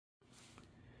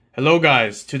Hello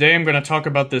guys, today I'm going to talk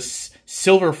about this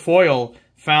silver foil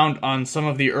found on some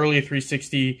of the early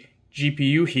 360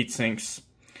 GPU heatsinks.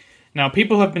 Now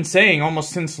people have been saying almost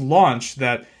since launch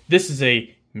that this is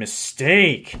a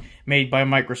mistake made by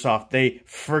Microsoft. They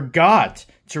forgot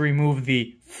to remove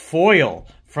the foil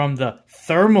from the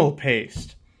thermal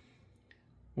paste.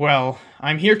 Well,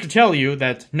 I'm here to tell you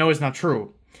that no, it's not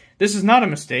true. This is not a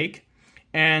mistake,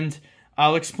 and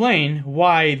I'll explain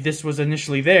why this was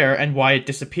initially there and why it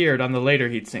disappeared on the later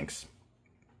heatsinks.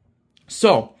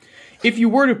 So, if you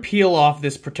were to peel off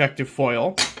this protective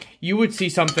foil, you would see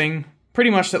something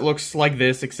pretty much that looks like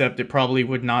this, except it probably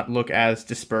would not look as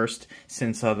dispersed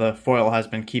since the foil has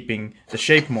been keeping the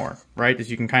shape more, right? As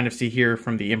you can kind of see here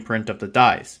from the imprint of the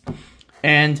dies.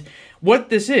 And what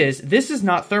this is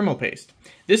not thermal paste.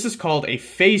 This is called a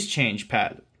phase change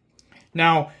pad.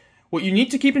 Now, what you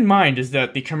need to keep in mind is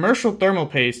that the commercial thermal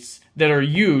pastes that are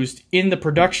used in the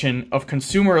production of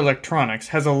consumer electronics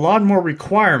has a lot more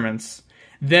requirements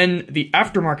than the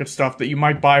aftermarket stuff that you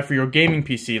might buy for your gaming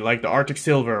PC, like the Arctic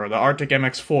Silver or the Arctic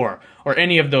MX4 or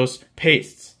any of those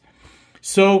pastes.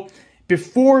 So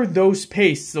before those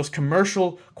pastes, those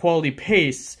commercial quality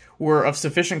pastes were of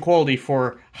sufficient quality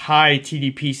for high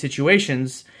TDP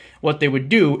situations, what they would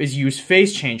do is use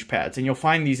phase change pads, and you'll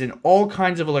find these in all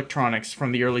kinds of electronics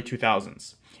from the early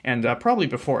 2000s, and probably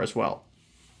before as well.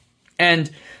 And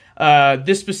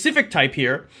this specific type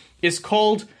here is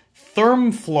called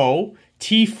ThermFlow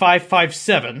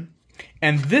T557,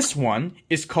 and this one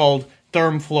is called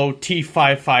ThermFlow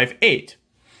T558.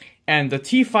 And the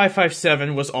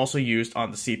T557 was also used on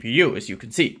the CPU, as you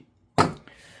can see.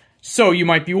 So you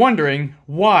might be wondering,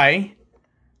 why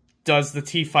does the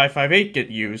T558 get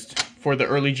used for the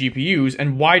early GPUs,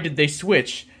 and why did they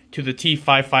switch to the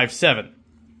T557?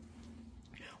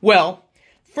 Well,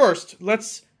 first,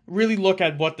 let's really look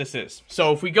at what this is.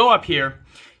 So if we go up here,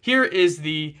 here is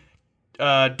the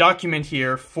document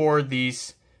here for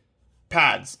these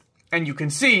pads. And you can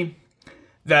see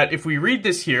that if we read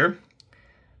this here,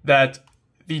 that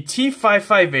the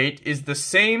T558 is the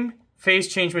same phase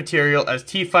change material as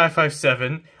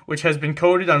T557, which has been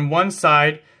coated on one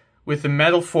side with the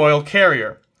metal foil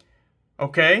carrier.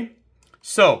 Okay?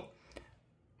 So,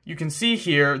 you can see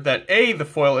here that the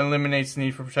foil eliminates the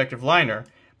need for protective liner,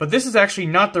 but this is actually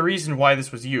not the reason why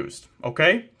this was used.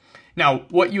 Okay? Now,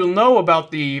 what you'll know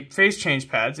about the phase change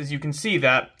pads is you can see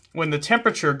that when the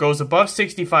temperature goes above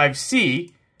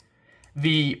 65°C,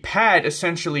 the pad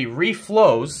essentially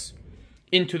reflows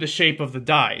into the shape of the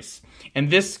dies. And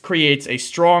this creates a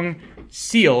strong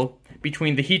seal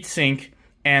between the heatsink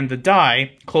and the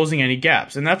die, closing any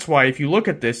gaps. And that's why if you look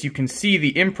at this, you can see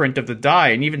the imprint of the die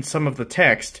and even some of the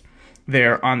text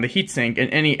there on the heatsink,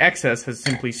 and any excess has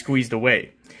simply squeezed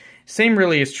away. Same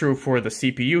really is true for the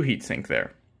CPU heatsink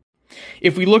there.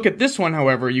 If we look at this one,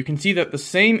 however, you can see that the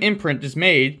same imprint is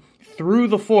made through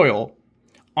the foil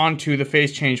onto the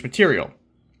phase change material.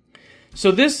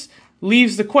 So this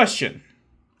leaves the question,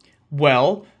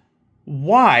 well,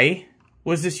 why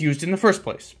was this used in the first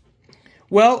place?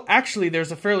 Well, actually,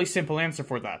 there's a fairly simple answer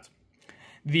for that.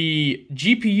 The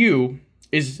GPU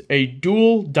is a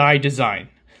dual die design.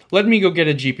 Let me go get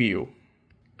a GPU.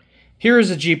 Here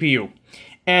is a GPU.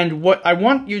 And what I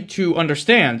want you to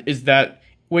understand is that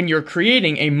when you're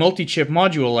creating a multi-chip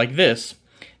module like this,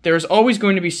 there's always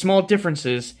going to be small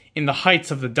differences in the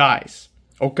heights of the dies.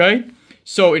 Okay?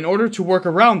 So in order to work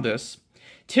around this,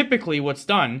 typically what's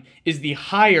done is the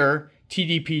higher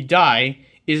TDP die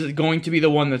is going to be the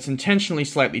one that's intentionally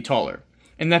slightly taller.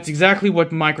 And that's exactly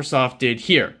what Microsoft did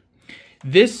here.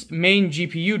 This main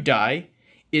GPU die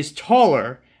is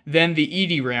taller than the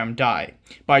EDRAM die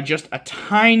by just a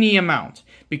tiny amount,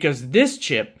 because this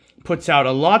chip puts out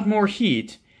a lot more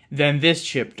heat than this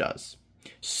chip does.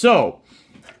 So,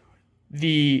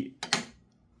 the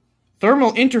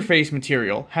thermal interface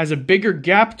material has a bigger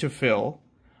gap to fill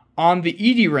on the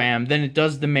EDRAM than it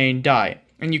does the main die.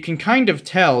 And you can kind of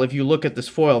tell if you look at this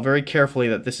foil very carefully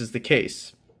that this is the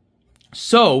case.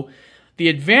 So, the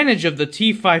advantage of the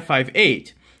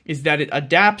T558 is that it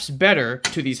adapts better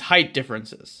to these height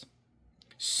differences.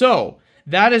 So,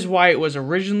 that is why it was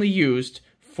originally used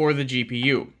for the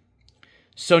GPU.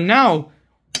 So now,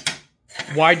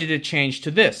 why did it change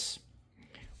to this?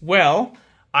 Well,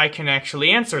 I can actually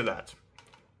answer that.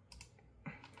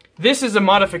 This is a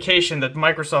modification that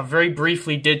Microsoft very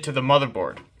briefly did to the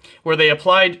motherboard, where they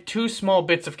applied two small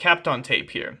bits of Kapton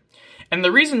tape here. And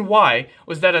the reason why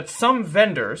was that at some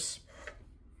vendors,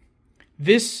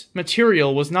 this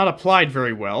material was not applied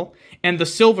very well, and the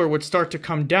silver would start to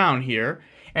come down here,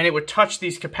 and it would touch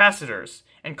these capacitors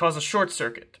and cause a short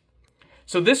circuit.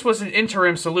 So this was an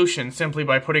interim solution simply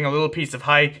by putting a little piece of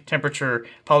high temperature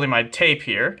polyamide tape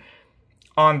here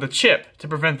on the chip to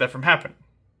prevent that from happening.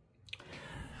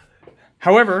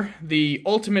 However, the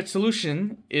ultimate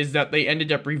solution is that they ended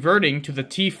up reverting to the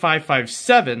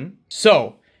T557.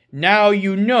 So, now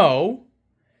you know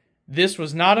this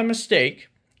was not a mistake,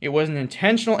 it was an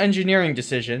intentional engineering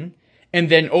decision, and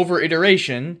then over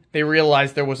iteration, they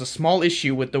realized there was a small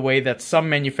issue with the way that some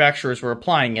manufacturers were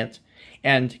applying it,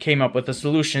 and came up with a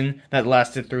solution that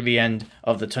lasted through the end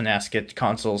of the Tonasket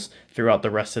consoles throughout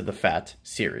the rest of the FAT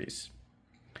series.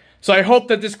 So I hope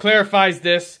that this clarifies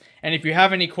this, and if you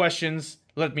have any questions,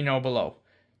 let me know below.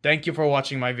 Thank you for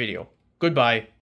watching my video. Goodbye.